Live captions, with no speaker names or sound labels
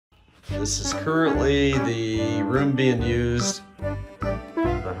This is currently the room being used at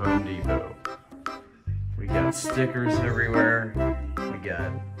the Home Depot. We got stickers everywhere. We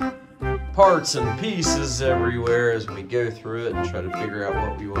got parts and pieces everywhere as we go through it and try to figure out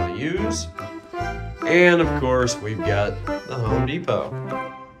what we want to use. And of course, we've got the Home Depot,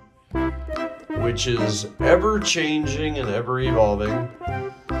 which is ever changing and ever evolving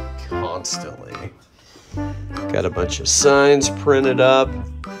constantly. Got a bunch of signs printed up,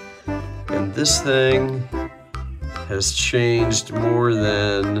 and this thing has changed more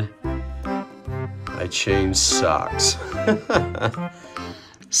than I changed socks.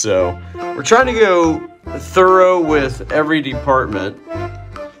 So we're trying to go thorough with every department,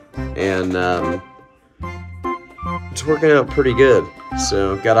 and it's working out pretty good.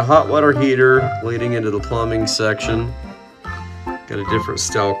 So got a hot water heater leading into the plumbing section. Got a different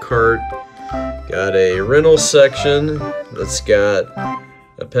style cart. Got a rental section that's got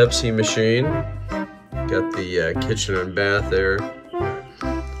a Pepsi machine. Got the kitchen and bath there.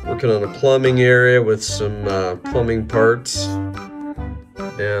 Working on a plumbing area with some plumbing parts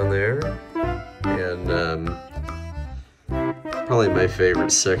down there. And probably my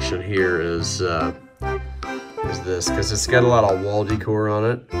favorite section here is this, because it's got a lot of wall decor on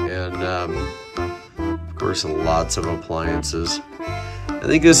it, and of course lots of appliances. I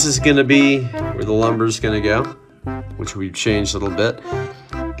think this is going to be where the lumber's going to go, which we've changed a little bit.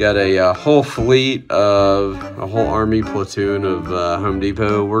 Got a whole fleet of a whole army platoon of Home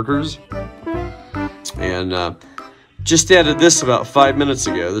Depot workers, and just added this about 5 minutes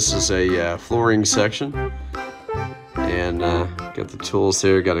ago. This is a flooring section, and got the tools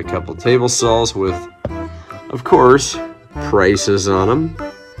there. Got a couple table saws with, of course, prices on them.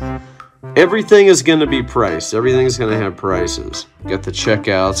 Everything is going to be priced. Everything's going to have prices. Got the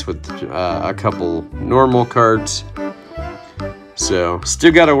checkouts with a couple normal carts. So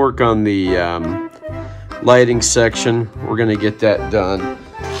still got to work on the lighting section. We're going to get that done,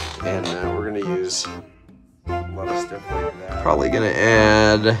 and we're going to use a lot of stuff like that. Probably going to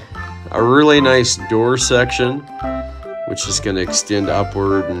add a really nice door section, which is going to extend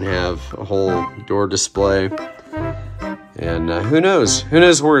upward and have a whole door display. And who knows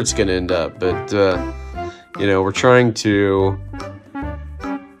where it's going to end up, but you know, we're trying to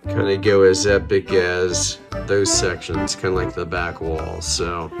kind of go as epic as those sections, kind of like the back walls.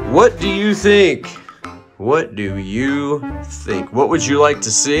 So what do you think? What do you think? What would you like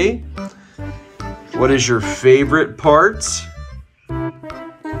to see? What is your favorite parts?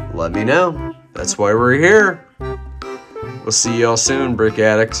 Let me know. That's why we're here. We'll see y'all soon, Brick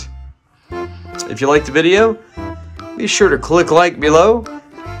Addicts. If you liked the video, be sure to click like below.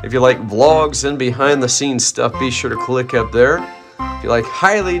 If you like vlogs and behind the scenes stuff, be sure to click up there. If you like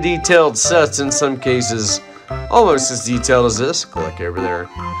highly detailed sets, in some cases almost as detailed as this, click over there.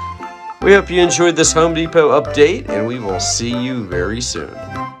 We hope you enjoyed this Home Depot update, and we will see you very soon.